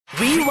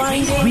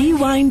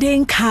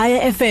Rewinding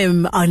Kaya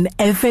FM on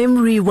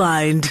FM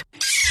Rewind.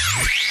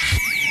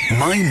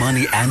 My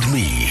Money and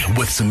Me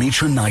with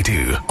Sumitra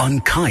Naidu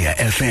on Kaya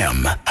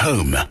FM,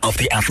 home of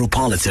the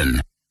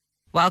Afropolitan.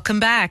 Welcome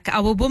back.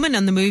 Our woman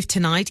on the move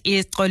tonight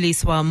is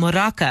Xoliswa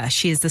Moraka.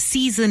 She is the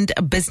seasoned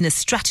business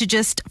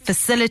strategist,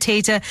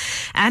 facilitator,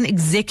 and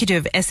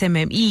executive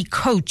SMME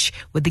coach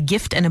with the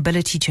gift and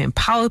ability to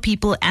empower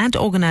people and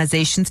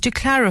organizations to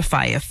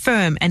clarify,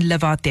 affirm, and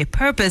live out their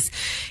purpose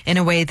in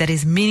a way that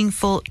is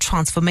meaningful,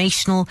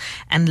 transformational,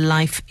 and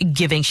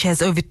life-giving. She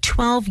has over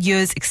 12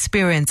 years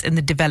experience in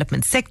the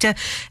development sector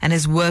and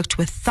has worked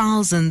with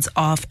thousands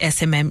of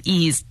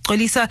SMMEs.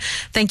 Xoliswa,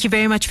 thank you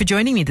very much for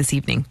joining me this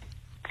evening.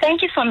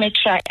 Thank you,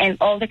 Sumitra, and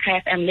all the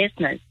KFM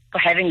listeners for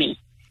having me.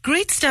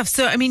 Great stuff.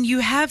 So, I mean, you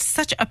have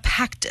such a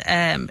packed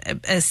a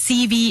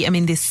CV. I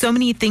mean, there's so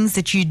many things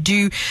that you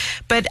do,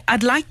 but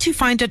I'd like to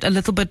find out a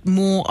little bit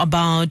more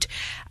about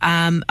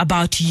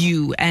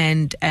you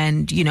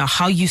and you know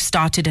how you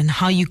started and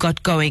how you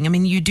got going. I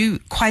mean, you do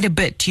quite a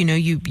bit. You know,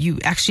 you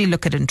actually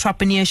look at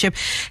entrepreneurship,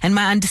 and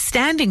my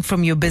understanding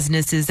from your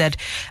business is that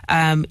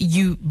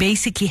you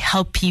basically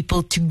help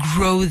people to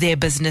grow their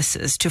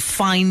businesses, to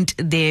find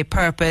their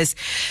purpose,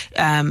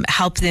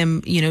 help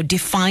them, you know,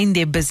 define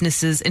their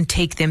businesses and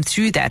take them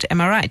through that.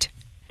 Am I right?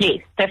 Yes,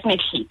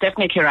 definitely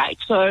right.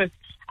 So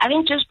I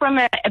think just from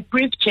a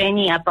brief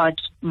journey about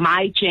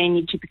my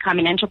journey to become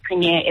an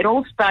entrepreneur, it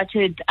all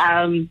started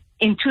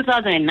in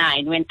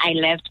 2009 when I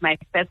left my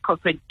first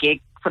corporate gig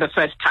for the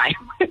first time.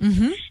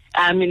 Mm-hmm.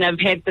 And I've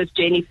had this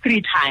journey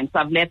 3 times. So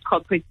I've left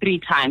corporate 3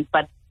 times,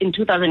 but in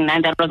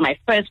 2009, that was my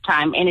first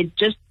time. And it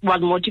just was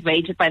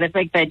motivated by the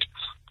fact that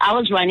I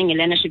was running a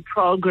leadership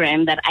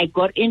program, that I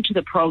got into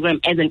the program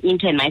as an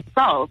intern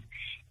myself.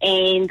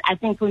 And I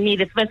think for me,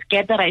 the first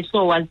gap that I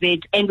saw was that,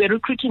 and we're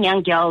recruiting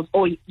young girls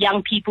or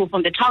young people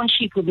from the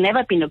township who've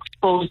never been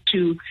exposed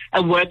to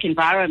a work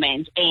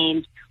environment.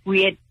 And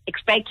we had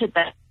expected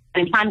that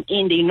when they come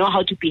in, they know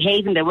how to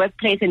behave in the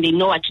workplace and they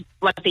know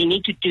what they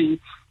need to do.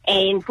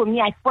 And for me,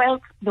 I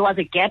felt there was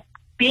a gap.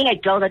 Being a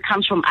girl that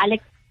comes from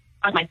Alex,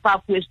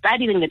 myself, who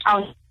studied in the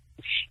town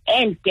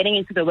and getting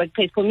into the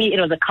workplace, for me, it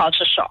was a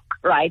culture shock,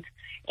 right?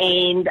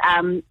 And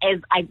as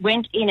I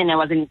went in and I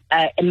was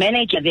a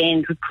manager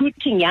then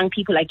recruiting young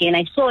people again,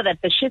 I saw that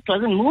the shift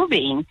wasn't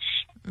moving.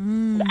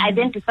 I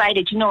then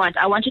decided, you know what,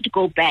 I wanted to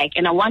go back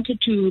and I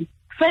wanted to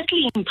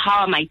firstly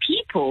empower my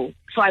people.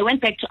 So I went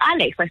back to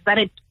Alex. I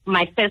started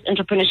my first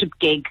entrepreneurship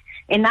gig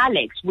in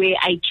Alex, where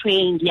I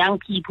trained young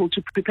people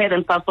to prepare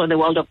themselves for the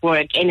world of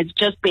work. And it's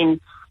just been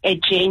a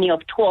journey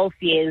of 12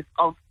 years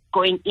of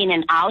going in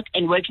and out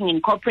and working in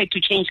corporate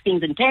to change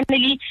things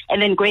internally,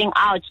 and then going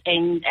out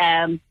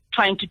and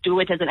trying to do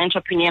it as an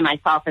entrepreneur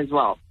myself as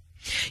well.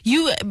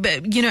 You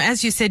know,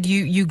 as you said,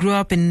 you grew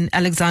up in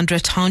Alexandra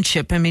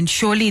Township. I mean,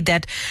 surely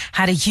that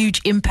had a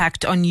huge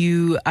impact on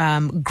you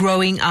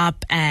growing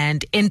up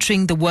and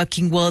entering the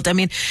working world. I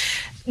mean,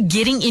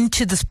 getting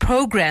into this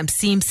program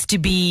seems to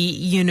be,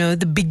 you know,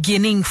 the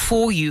beginning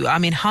for you. I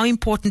mean, how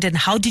important and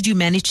how did you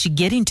manage to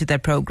get into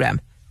that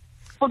program?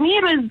 For me,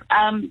 it was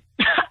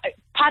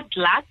part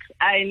luck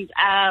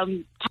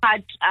and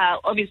part,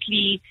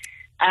 obviously,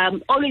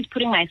 always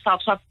putting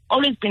myself. So I've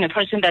always been a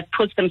person that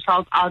puts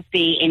themselves out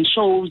there and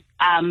shows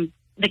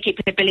the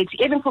capability,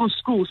 even from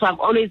school. So I've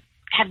always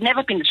have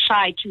never been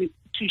shy to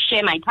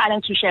share my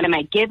talents, to share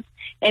my gifts,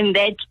 and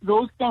that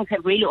those things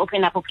have really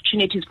opened up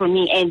opportunities for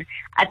me. And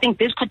I think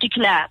this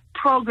particular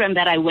program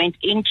that I went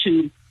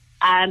into,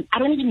 I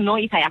don't even know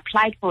if I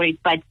applied for it,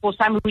 but for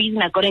some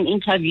reason I got an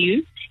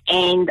interview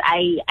and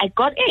I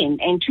got in.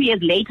 And 2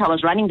 years later, I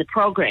was running the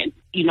program.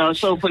 You know,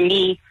 so for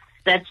me,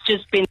 that's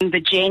just been the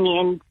journey.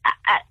 And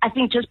I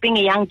think just being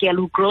a young girl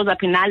who grows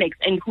up in Alex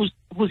and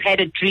who's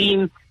had a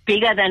dream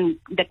bigger than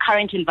the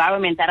current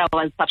environment that I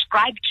was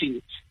subscribed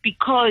to,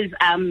 because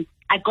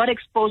I got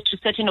exposed to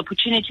certain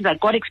opportunities. I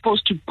got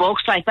exposed to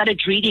books. So I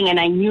started reading and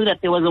I knew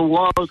that there was a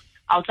world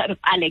outside of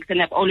Alex,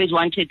 and I've always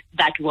wanted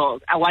that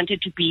world. I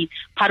wanted to be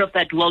part of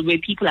that world where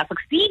people are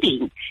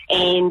succeeding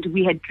and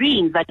we had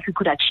dreams that we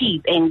could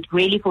achieve. And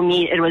really for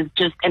me, it was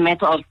just a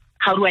matter of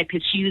how do I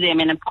pursue them,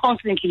 and I'm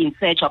constantly in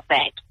search of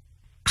that.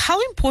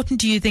 How important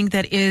do you think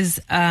that is?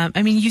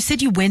 I mean, you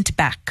said you went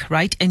back,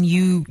 right? And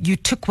you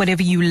took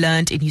whatever you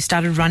learned and you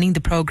started running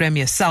the program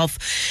yourself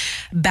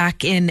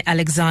back in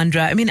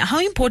Alexandra. I mean, how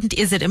important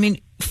is it? I mean,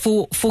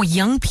 for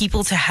young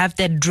people to have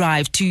that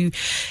drive, to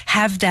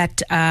have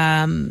that,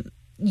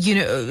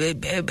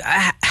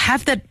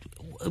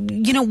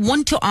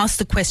 want to ask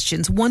the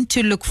questions, want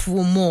to look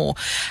for more,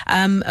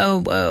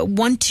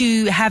 want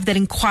to have that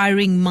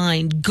inquiring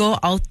mind, go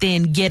out there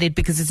and get it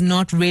because it's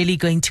not really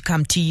going to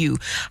come to you.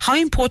 How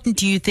important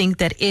do you think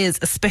that is,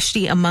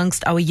 especially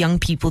amongst our young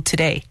people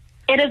today?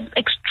 It is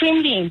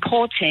extremely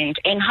important,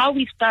 and how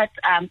we start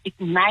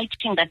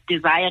igniting that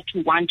desire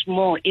to want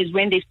more is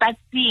when they start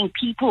seeing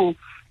people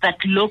that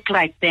look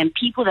like them,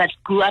 people that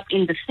grew up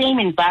in the same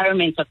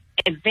environment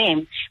as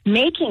them,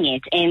 making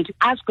it, and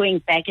us going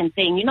back and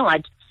saying, you know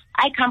what,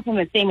 I come from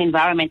the same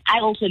environment. I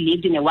also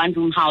lived in a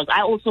one-room house.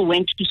 I also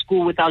went to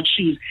school without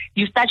shoes.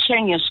 You start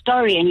sharing your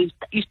story, and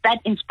you start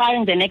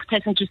inspiring the next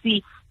person to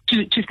see,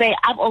 to say,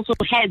 I also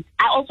had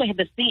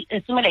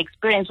a similar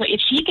experience. So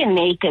if she can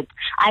make it,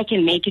 I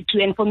can make it too.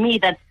 And for me,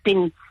 that's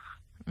been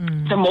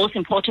the most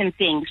important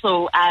thing.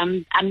 So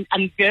I'm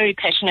very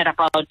passionate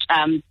about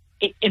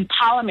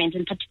empowerment,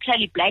 and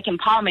particularly Black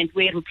empowerment,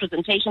 where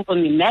representation for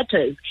me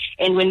matters.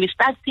 And when we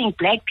start seeing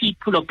Black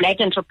people or Black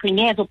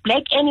entrepreneurs or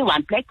Black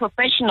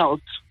professionals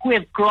who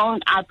have grown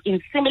up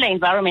in similar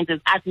environments as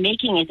us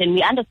making it, and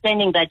we're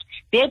understanding that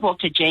they've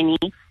walked a journey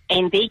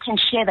and they can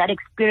share that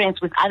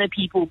experience with other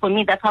people, for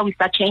me, that's how we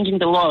start changing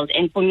the world.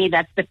 And for me,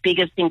 that's the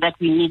biggest thing that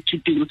we need to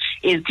do,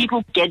 is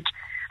people get...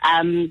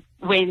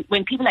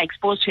 when people are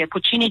exposed to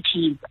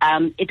opportunities,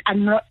 it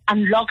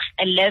unlocks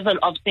a level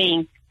of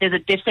saying there's a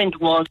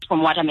different world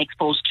from what I'm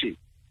exposed to.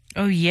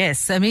 Oh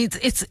yes, I mean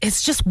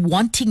it's just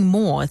wanting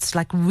more. It's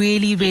like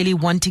really, really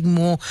wanting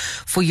more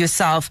for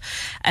yourself,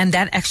 and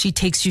that actually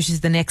takes you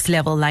to the next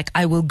level. Like,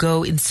 I will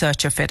go in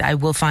search of it. I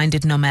will find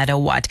it no matter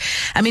what.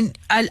 I mean,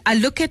 I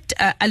look at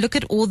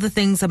all the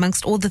things,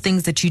 amongst all the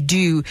things that you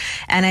do,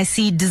 and I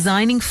see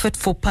designing fit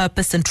for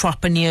purpose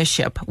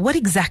entrepreneurship. What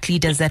exactly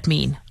does that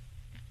mean?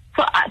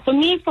 So for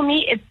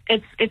me,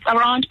 it's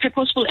around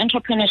purposeful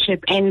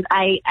entrepreneurship, and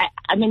I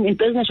mean, in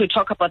business we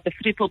talk about the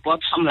triple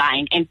bottom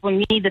line, and for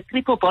me, the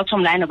triple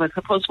bottom line of a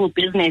purposeful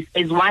business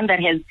is one that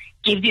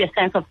gives you a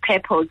sense of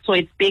purpose. So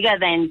it's bigger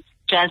than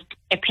just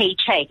a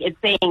paycheck. It's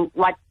saying,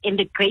 what, in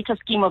the greater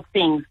scheme of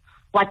things,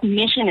 what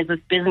mission is this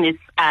business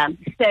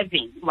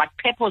serving? What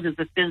purpose is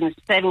this business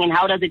serving, and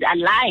how does it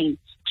align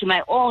to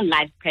my own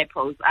life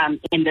purpose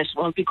in this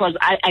world? Because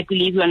I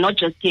believe we are not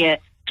just here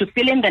to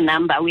fill in the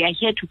number. We are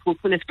here to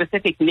fulfill a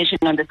specific mission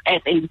on this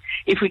earth. And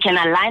if we can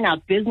align our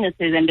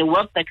businesses and the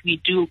work that we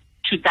do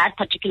to that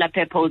particular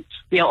purpose,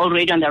 we are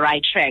already on the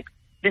right track.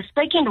 The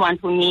second one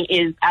for me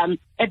is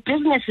a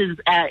business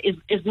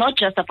is not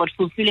just about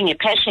fulfilling a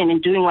passion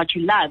and doing what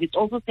you love. It's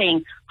also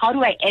saying, how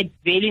do I add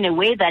value in a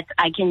way that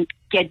I can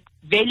get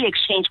value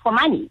exchange for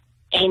money?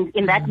 And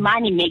in that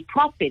money, make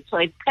profit. So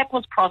it's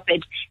purpose,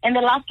 profit. And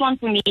the last one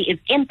for me is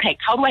impact.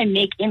 How do I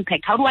make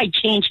impact? How do I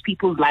change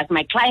people's lives,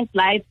 my clients'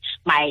 lives,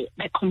 my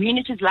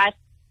community's life,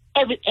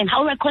 and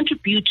how do I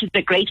contribute to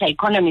the greater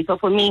economy? So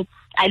for me,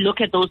 I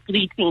look at those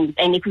three things.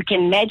 And if we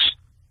can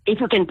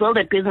build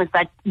a business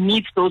that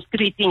meets those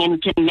three things, and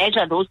we can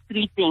measure those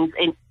three things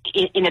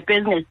in a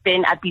business,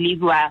 then I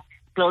believe we are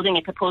building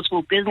a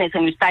purposeful business,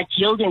 and we start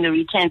yielding the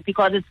returns,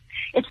 because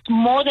it's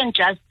more than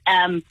just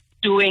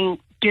doing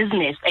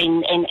business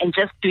and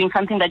just doing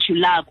something that you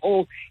love.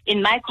 Or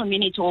in my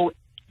community, or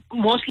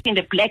mostly in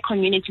the Black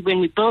community,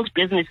 when we build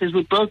businesses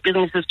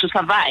to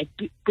survive,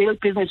 build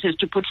businesses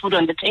to put food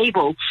on the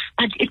table.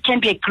 But it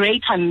can be a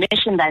greater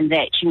mission than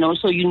that,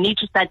 So you need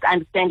to start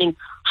understanding,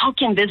 how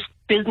can this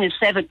business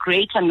serve a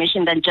greater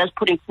mission than just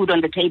putting food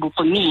on the table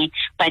for me,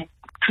 but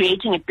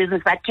creating a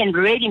business that can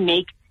really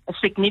make a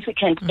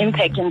significant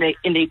impact in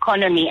the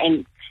economy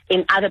and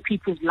in other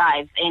people's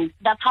lives. And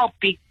that's how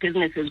big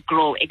businesses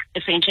grow,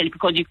 essentially,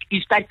 because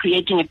you start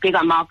creating a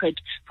bigger market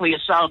for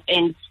yourself.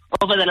 And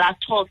over the last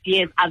 12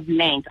 years, I've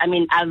learned. I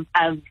mean,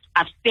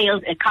 I've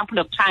failed a couple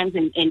of times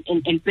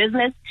in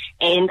business,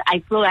 and I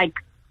feel like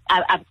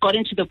I've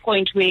gotten to the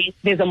point where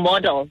there's a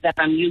model that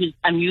I'm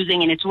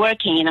using, and it's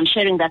working, and I'm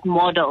sharing that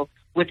model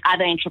with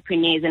other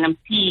entrepreneurs, and I'm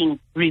seeing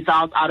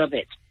results out of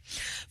it.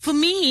 For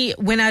me,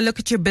 when I look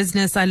at your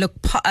business,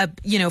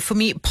 for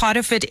me, part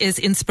of it is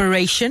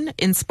inspiration,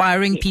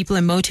 inspiring people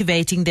and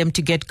motivating them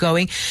to get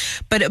going.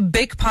 But a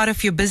big part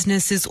of your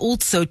business is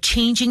also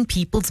changing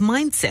people's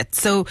mindset.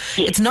 So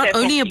it's not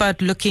only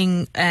about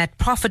looking at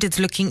profit, it's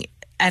looking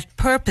at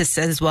purpose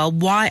as well.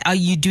 Why are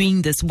you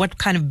doing this? What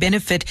kind of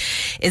benefit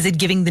is it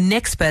giving the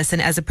next person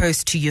as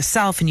opposed to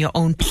yourself in your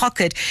own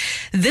pocket?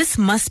 This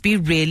must be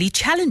really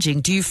challenging.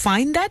 Do you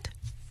find that?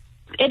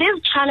 It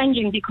is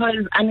challenging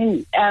because, I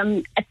mean,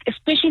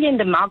 especially in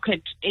the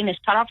market, in a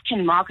South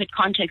African market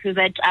context, is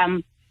that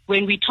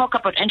when we talk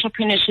about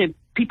entrepreneurship,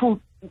 people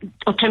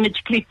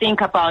automatically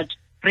think about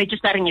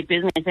registering a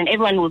business, and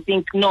everyone will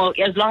think, no,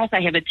 as long as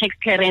I have a tax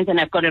clearance and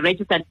I've got a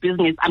registered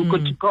business, I'm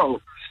good to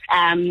go.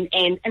 And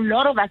a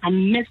lot of us are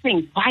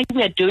missing why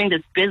we are doing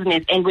this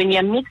business. And when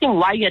you're missing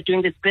why you're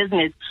doing this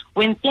business,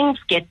 when things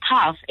get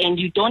tough and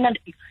you don't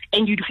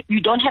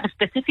have a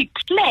specific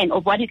plan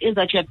of what it is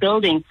that you're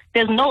building,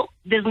 there's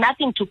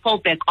nothing to fall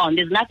back on.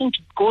 There's nothing to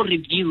go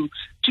review.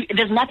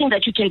 There's nothing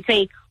that you can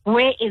say,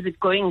 where is it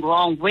going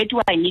wrong? Where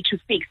do I need to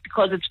fix?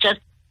 Because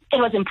it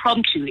was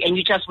impromptu and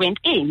you just went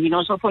in,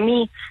 So for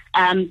me,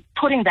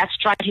 putting that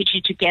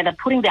strategy together,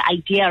 putting the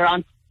idea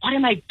around, what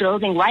am I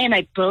building? Why am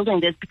I building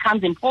this?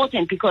 Becomes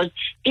important, because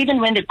even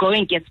when the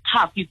going gets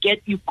tough, you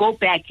go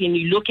back and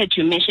you look at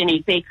your mission and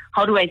you say,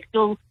 how do I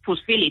still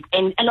fulfill it?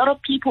 And a lot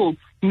of people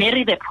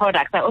marry the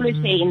product. I always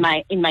say in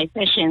my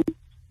sessions,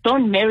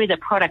 don't marry the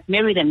product,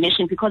 marry the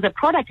mission, because the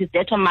product is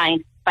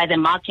determined by the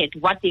market,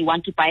 what they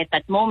want to buy at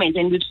that moment.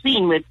 And we've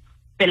seen with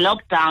the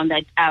lockdown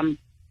that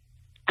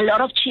a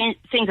lot of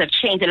things have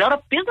changed. A lot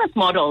of business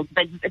models,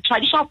 the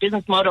traditional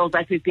business models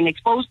that we've been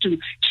exposed to,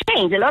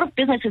 changed. A lot of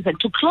businesses had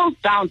to close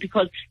down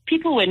because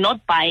people were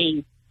not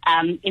buying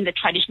in the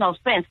traditional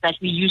sense that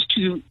we used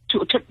to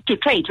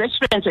trade.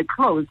 Restaurants were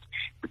closed,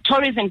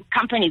 tourism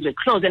companies were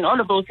closed, and all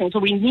of those things. So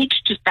we need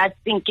to start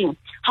thinking,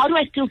 how do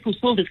I still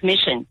fulfill this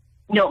mission?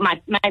 You know,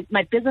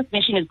 my business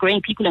mission is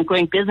growing people and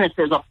growing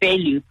businesses of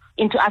value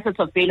into assets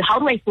of value. How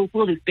do I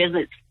fulfill this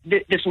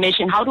this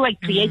mission? How do I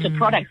create a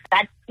product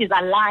that is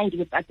aligned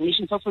with that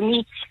mission? So for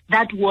me,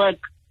 that work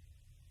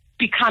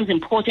becomes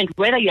important,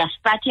 whether you are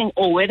starting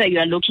or whether you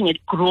are looking at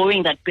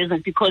growing that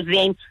business, because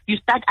then you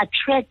start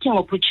attracting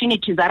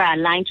opportunities that are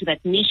aligned to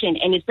that mission.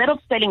 And instead of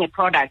selling a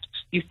product,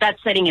 you start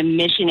selling a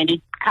mission, and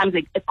it becomes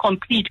a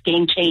complete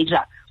game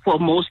changer for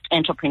most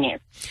entrepreneurs.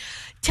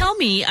 Tell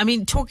me, I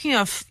mean, talking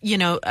of,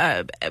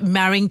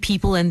 marrying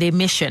people and their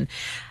mission,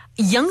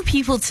 young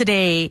people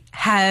today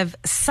have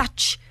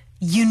such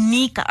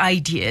unique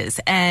ideas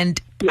and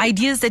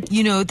ideas that,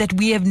 that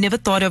we have never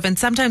thought of. And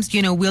sometimes,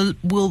 we'll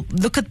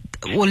look at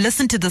or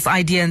listen to this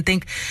idea and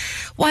think,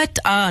 what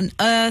on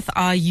earth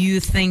are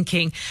you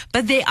thinking?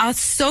 But they are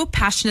so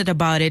passionate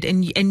about it.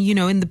 And in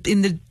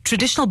the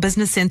traditional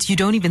business sense, you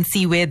don't even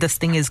see where this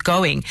thing is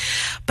going.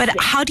 But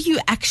how do you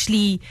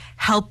actually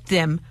help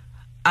them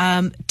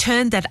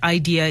turn that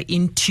idea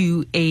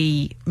into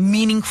a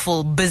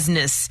meaningful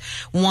business,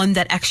 one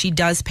that actually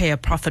does pay a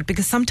profit?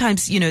 Because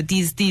sometimes,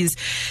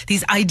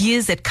 these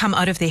ideas that come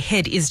out of their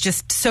head is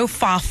just so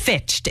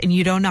far-fetched, and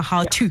you don't know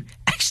how to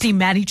actually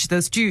manage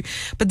those two.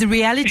 But the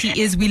reality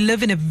is we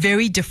live in a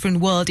very different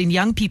world, and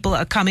young people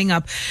are coming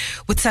up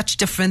with such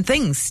different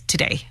things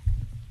today.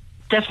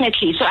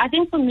 Definitely. So I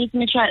think for me,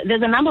 Mitra,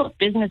 there's a number of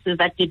businesses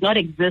that did not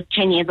exist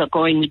 10 years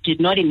ago, and we did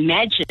not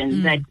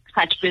imagine that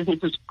such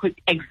businesses could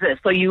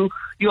exist. So you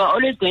are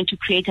always going to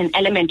create an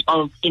element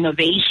of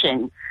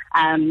innovation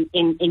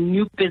in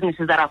new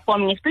businesses that are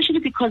forming, especially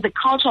because the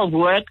culture of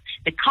work,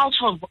 the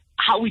culture of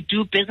how we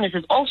do business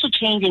is also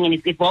changing and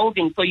it's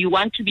evolving. So you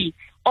want to be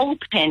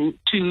open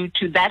to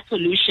that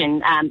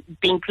solution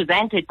being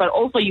presented, but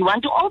also you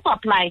want to also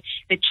apply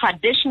the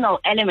traditional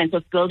elements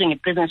of building a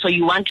business. So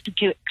you want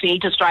to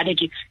create a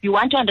strategy. You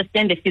want to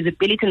understand the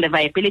feasibility and the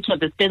viability of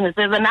this business.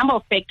 There's a number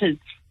of factors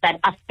that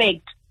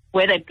affect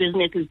whether a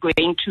business is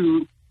going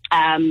to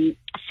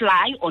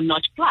fly or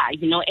not fly,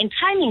 and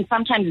timing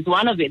sometimes is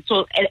one of it.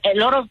 So a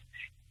lot of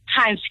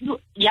times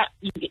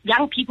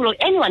young people or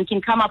anyone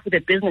can come up with a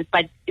business,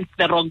 but it's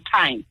the wrong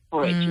time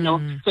for it,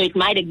 So it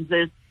might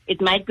exist. It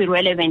might be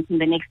relevant in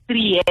the next 3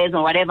 years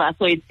or whatever.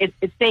 So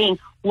it's saying,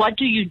 what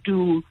do you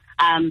do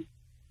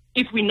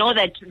if we know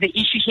that the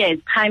issue here is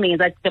timing, is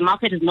that the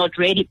market is not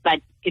ready, but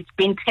it's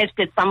been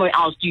tested somewhere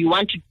else? Do you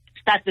want to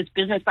start this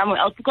business somewhere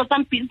else? Because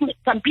some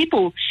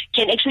people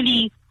can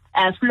actually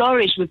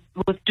flourish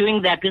with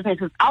doing their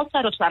businesses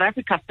outside of South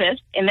Africa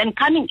first, and then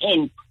coming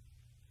in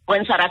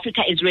when South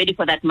Africa is ready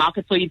for that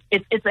market. So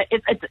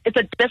it's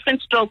a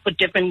different stroke for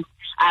different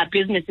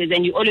businesses,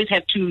 and you always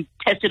have to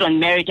test it on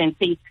merit and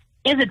say,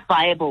 is it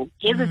viable?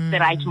 Is it the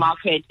right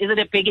market? Is it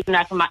a big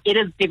enough market? It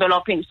is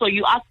developing. So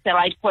you ask the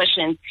right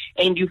questions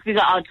and you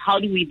figure out how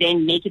do we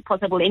then make it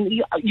possible. And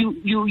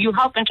you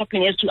help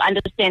entrepreneurs to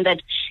understand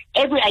that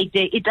every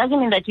idea, it doesn't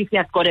mean that if you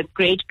have got a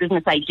great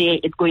business idea,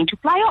 it's going to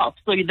fly off.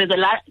 So there's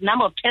a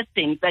number of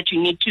testings that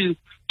you need to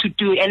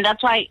do. And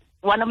that's why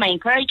one of my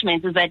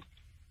encouragements is that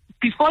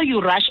before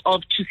you rush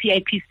off to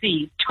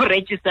CIPC to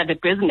register the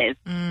business,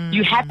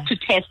 you have to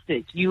test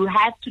it. You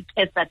have to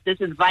test that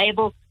this is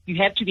viable. You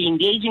have to be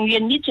engaging. You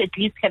need to at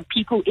least have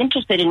people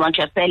interested in what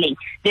you're selling.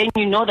 Then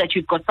you know that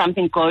you've got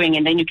something going,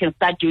 and then you can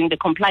start doing the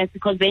compliance,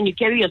 because then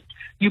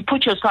you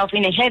put yourself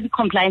in a heavy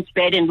compliance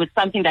burden with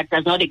something that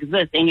does not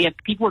exist, and you have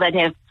people that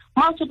have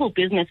multiple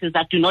businesses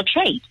that do not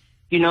trade.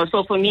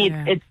 So for me,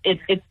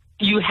 it's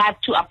you have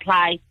to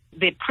apply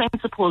the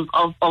principles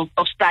of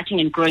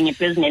starting and growing a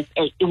business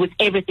with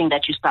everything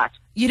that you start.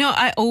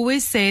 I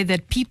always say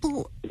that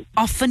people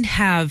often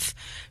have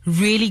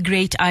really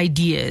great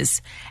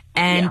ideas,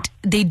 and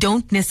they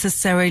don't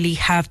necessarily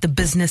have the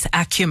business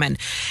acumen,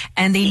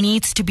 and there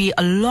needs to be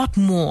a lot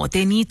more.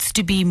 There needs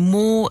to be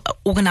more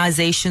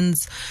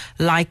organizations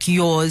like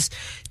yours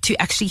to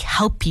actually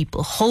help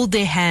people, hold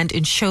their hand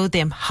and show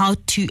them how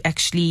to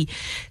actually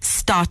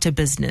start a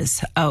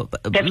business.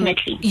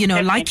 Definitely.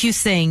 Like you're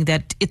saying,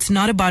 that it's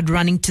not about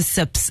running to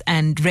SIPs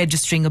and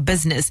registering a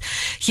business.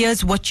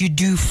 Here's what you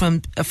do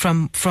from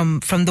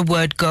the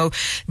word go.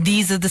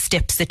 These are the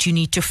steps that you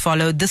need to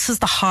follow. This is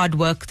the hard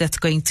work that's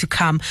going to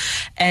come,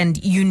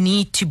 and you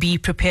need to be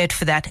prepared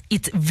for that.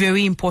 It's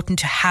very important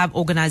to have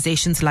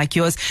organizations like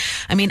yours.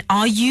 I mean,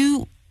 are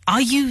you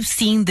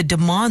seeing the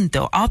demand,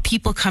 though? Are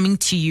people coming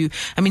to you?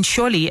 I mean,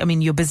 surely,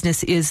 your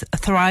business is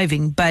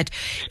thriving, but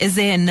are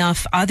there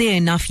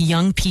enough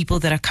young people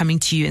that are coming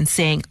to you and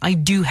saying, I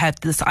do have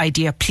this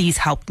idea, please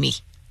help me?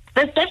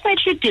 There's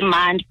definitely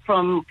demand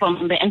from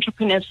the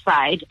entrepreneur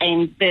side,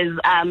 and there's,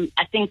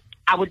 I think,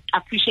 I would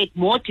appreciate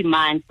more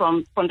demand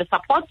from the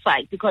support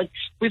side, because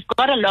we've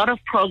got a lot of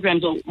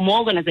programs or more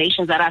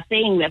organizations that are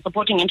saying we're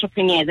supporting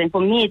entrepreneurs. And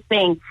for me, it's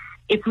saying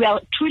if we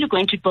are truly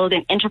going to build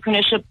an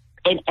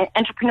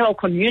entrepreneurial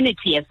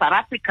community in South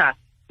Africa,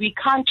 we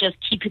can't just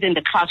keep it in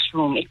the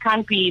classroom. It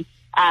can't be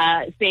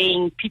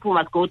saying people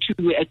must go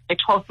to a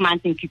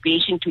 12-month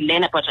incubation to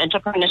learn about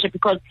entrepreneurship,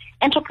 because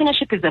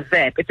entrepreneurship is a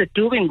verb. It's a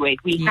doing word.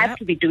 We have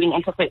to be doing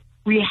entrepreneurship.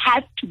 We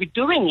have to be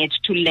doing it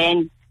to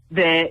learn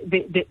the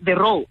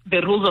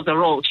rules of the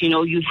road.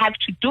 You have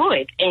to do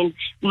it. And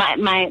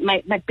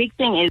my big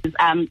thing is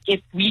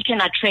if we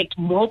can attract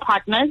more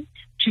partners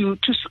to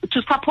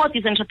support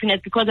these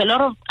entrepreneurs, because a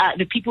lot of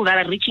the people that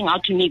are reaching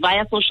out to me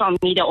via social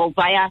media or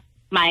via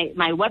my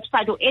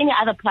website or any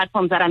other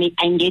platforms that I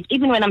engage,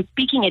 even when I'm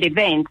speaking at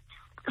events,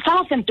 some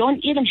of them don't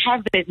even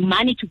have the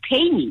money to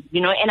pay me,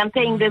 and I'm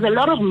saying there's a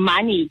lot of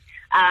money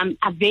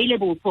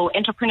available for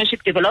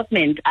entrepreneurship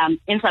development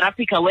in South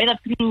Africa, whether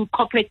through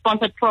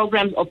corporate-sponsored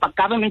programs or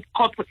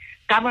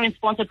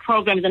government-sponsored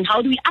programs. And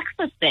how do we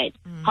access that?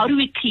 How do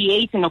we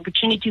create an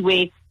opportunity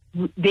where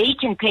they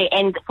can pay?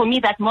 And for me,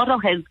 that model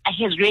has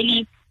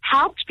really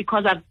helped,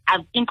 because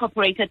I've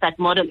incorporated that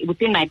model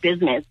within my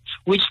business,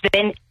 which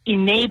then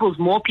enables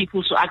more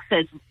people to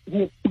access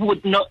who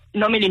would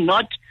normally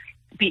not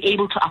be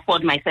able to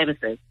afford my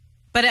services.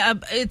 But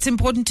it's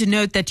important to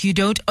note that you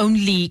don't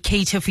only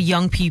cater for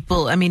young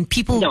people. I mean,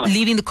 people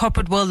leaving the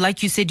corporate world,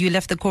 like you said, you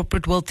left the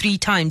corporate world 3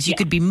 times. You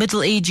could be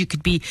middle age, you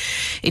could be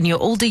in your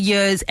older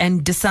years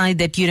and decide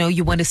that,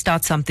 you want to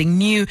start something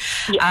new.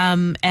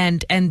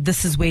 And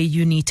this is where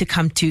you need to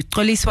come to.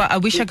 Xoliswa, I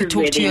wish I could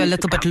talk to you a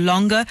little bit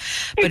longer,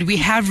 but we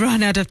have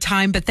run out of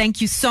time. But thank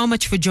you so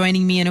much for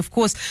joining me. And of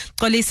course,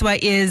 Xoliswa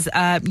is,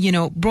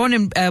 born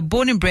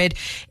and bred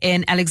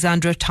in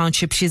Alexandra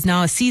Township. She's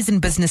now a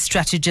seasoned business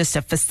strategist,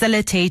 a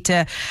facilitator,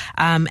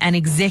 an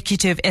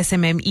executive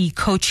SMME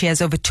coach. She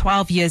has over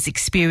 12 years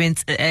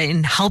experience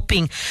in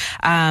helping,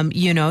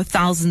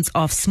 thousands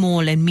of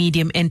small and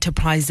medium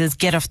enterprises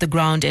get off the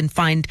ground and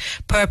find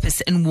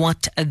purpose in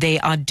what they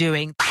are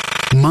doing.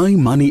 My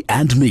Money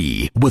and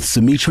Me with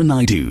Sumitra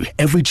Naidu,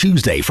 every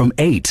Tuesday from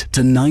 8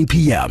 to 9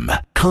 p.m.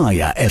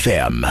 Kaya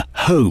FM,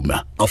 home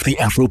of the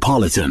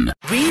Afropolitan.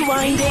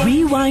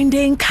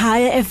 Rewinding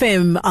Kaya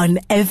FM on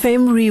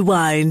FM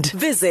Rewind.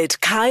 Visit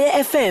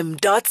kayafm.co.za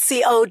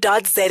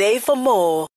for more.